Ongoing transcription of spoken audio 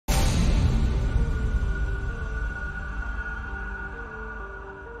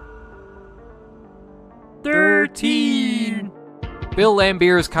13. Bill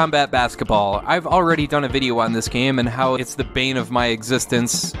Lambier's Combat Basketball. I've already done a video on this game and how it's the bane of my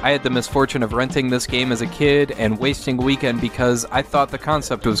existence. I had the misfortune of renting this game as a kid and wasting a weekend because I thought the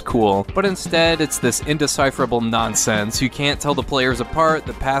concept was cool. But instead, it's this indecipherable nonsense. You can't tell the players apart,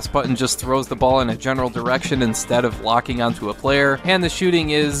 the pass button just throws the ball in a general direction instead of locking onto a player, and the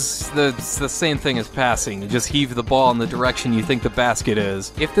shooting is the same thing as passing. You just heave the ball in the direction you think the basket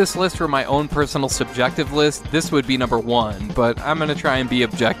is. If this list were my own personal subjective list, this would be number 1, but I'm gonna try and be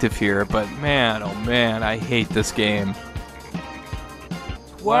objective here, but man, oh man, I hate this game.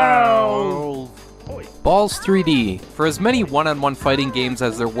 12. Balls 3D. For as many one-on-one fighting games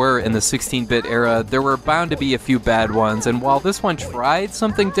as there were in the 16-bit era, there were bound to be a few bad ones, and while this one tried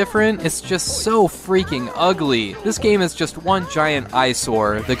something different, it's just so freaking ugly. This game is just one giant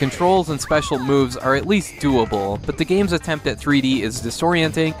eyesore. The controls and special moves are at least doable, but the game's attempt at 3D is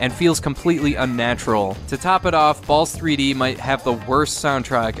disorienting and feels completely unnatural. To top it off, Balls 3D might have the worst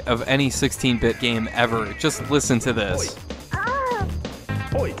soundtrack of any 16-bit game ever. Just listen to this.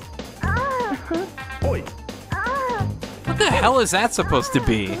 Oi. What the hell is that supposed to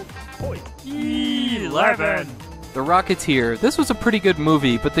be? 11. The Rocketeer. This was a pretty good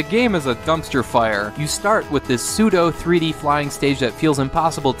movie, but the game is a dumpster fire. You start with this pseudo 3D flying stage that feels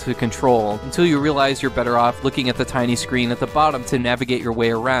impossible to control, until you realize you're better off looking at the tiny screen at the bottom to navigate your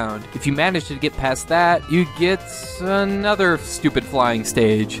way around. If you manage to get past that, you get another stupid flying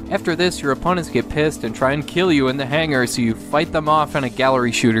stage. After this, your opponents get pissed and try and kill you in the hangar, so you fight them off on a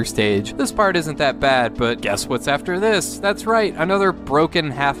gallery shooter stage. This part isn't that bad, but guess what's after this? That's right, another broken,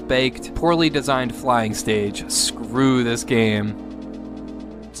 half-baked, poorly designed flying stage. Screw this game.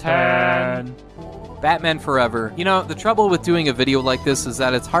 10. Batman Forever. You know, the trouble with doing a video like this is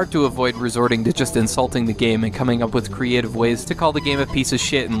that it's hard to avoid resorting to just insulting the game and coming up with creative ways to call the game a piece of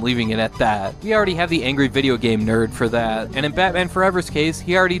shit and leaving it at that. We already have the angry video game nerd for that, and in Batman Forever's case,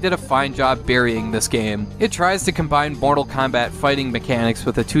 he already did a fine job burying this game. It tries to combine Mortal Kombat fighting mechanics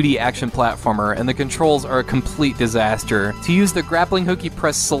with a 2D action platformer, and the controls are a complete disaster. To use the grappling hook, you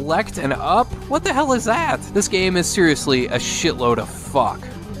press select and up? What the hell is that? This game is seriously a shitload of fuck.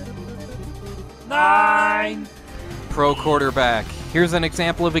 9. Pro Quarterback. Here's an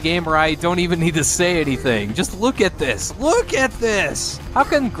example of a game where I don't even need to say anything. Just look at this. Look at this! How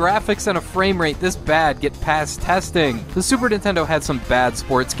can graphics and a frame rate this bad get past testing? The Super Nintendo had some bad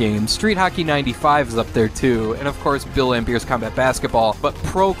sports games. Street Hockey 95 is up there too, and of course Bill Lambier's Combat Basketball, but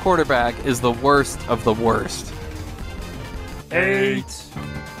Pro Quarterback is the worst of the worst. 8.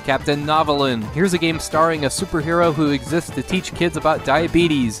 Captain Novolin. Here's a game starring a superhero who exists to teach kids about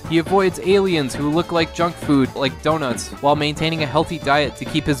diabetes. He avoids aliens who look like junk food, like donuts, while maintaining a healthy diet to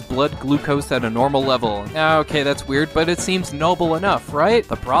keep his blood glucose at a normal level. Okay, that's weird, but it seems noble enough, right?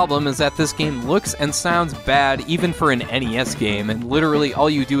 The problem is that this game looks and sounds bad even for an NES game, and literally all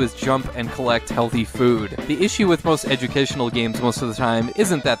you do is jump and collect healthy food. The issue with most educational games most of the time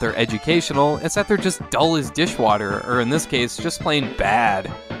isn't that they're educational, it's that they're just dull as dishwater, or in this case, just plain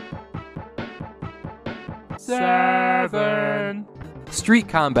bad. 7. Street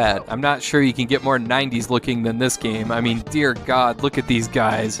Combat. I'm not sure you can get more 90s looking than this game. I mean, dear God, look at these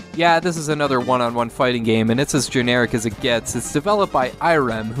guys. Yeah, this is another one-on-one fighting game, and it's as generic as it gets. It's developed by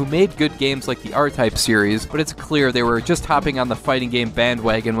IREM, who made good games like the R-Type series, but it's clear they were just hopping on the fighting game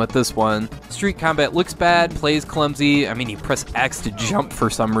bandwagon with this one. Street Combat looks bad, plays clumsy. I mean, you press X to jump for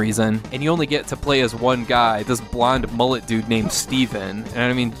some reason, and you only get to play as one guy, this blonde mullet dude named Steven. And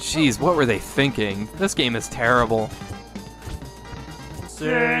I mean, geez, what were they thinking? This game is terrible.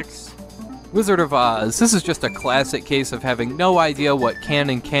 6. Wizard of Oz. This is just a classic case of having no idea what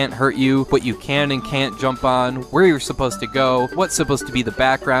can and can't hurt you, what you can and can't jump on, where you're supposed to go, what's supposed to be the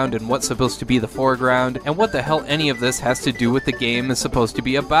background and what's supposed to be the foreground, and what the hell any of this has to do with the game is supposed to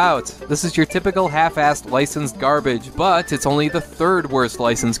be about. This is your typical half-assed licensed garbage, but it's only the third worst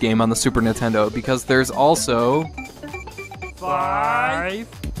licensed game on the Super Nintendo because there's also 5.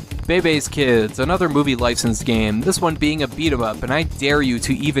 Bebe's Kids, another movie licensed game, this one being a beat-em-up, and I dare you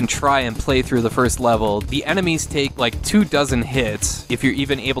to even try and play through the first level. The enemies take like 24 hits, if you're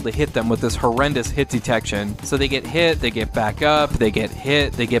even able to hit them with this horrendous hit detection. So they get hit, they get back up, they get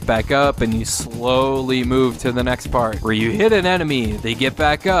hit, they get back up, and you slowly move to the next part, where you hit an enemy, they get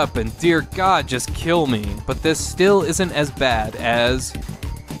back up, and dear God, just kill me. But this still isn't as bad as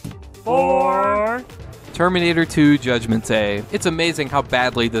 4. Terminator 2 Judgment Day. It's amazing how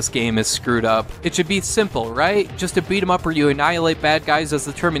badly this game is screwed up. It should be simple, right? Just a beat 'em up where you annihilate bad guys as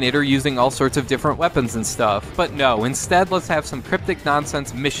the Terminator using all sorts of different weapons and stuff. But no, instead let's have some cryptic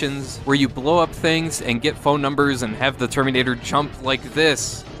nonsense missions where you blow up things and get phone numbers and have the Terminator jump like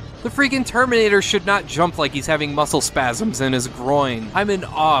this. The freaking Terminator should not jump like he's having muscle spasms in his groin. I'm in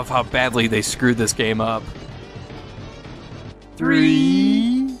awe of how badly they screwed this game up.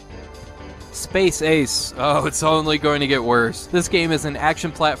 3... Space Ace. Oh, it's only going to get worse. This game is an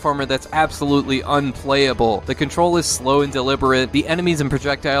action platformer that's absolutely unplayable. The control is slow and deliberate, the enemies and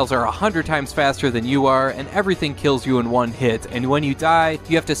projectiles are 100 times faster than you are, and everything kills you in one hit, and when you die,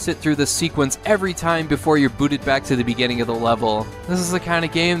 you have to sit through this sequence every time before you're booted back to the beginning of the level. This is the kind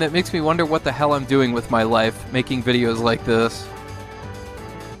of game that makes me wonder what the hell I'm doing with my life, making videos like this.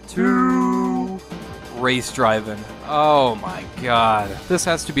 2... Race driving. Oh my god. This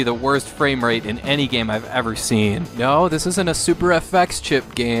has to be the worst frame rate in any game I've ever seen. No, this isn't a Super FX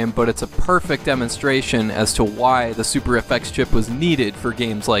chip game, but it's a perfect demonstration as to why the Super FX chip was needed for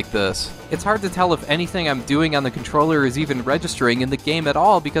games like this. It's hard to tell if anything I'm doing on the controller is even registering in the game at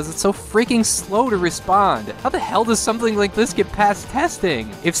all because it's so freaking slow to respond. How the hell does something like this get past testing?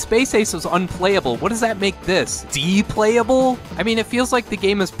 If Space Ace was unplayable, what does that make this? D-playable? I mean, it feels like the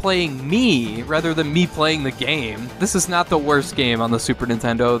game is playing me rather than me playing the game. This is not the worst game on the Super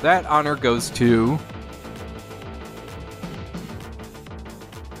Nintendo. That honor goes to...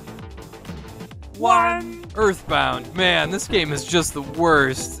 1... Earthbound. Man, this game is just the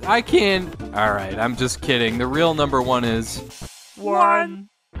worst. I can't... Alright, I'm just kidding. The real number 1 is... 1...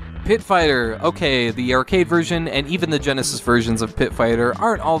 Pit Fighter. Okay, the arcade version and even the Genesis versions of Pit Fighter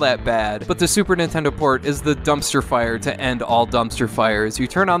aren't all that bad, but the Super Nintendo port is the dumpster fire to end all dumpster fires. You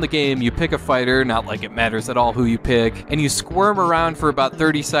turn on the game, you pick a fighter, not like it matters at all who you pick, and you squirm around for about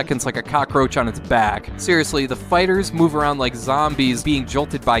 30 seconds like a cockroach on its back. Seriously, the fighters move around like zombies being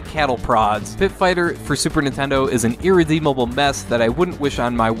jolted by cattle prods. Pit Fighter for Super Nintendo is an irredeemable mess that I wouldn't wish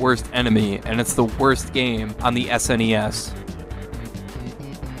on my worst enemy, and it's the worst game on the SNES.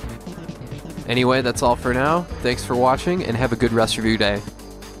 Anyway, that's all for now. Thanks for watching, and have a good rest of your day.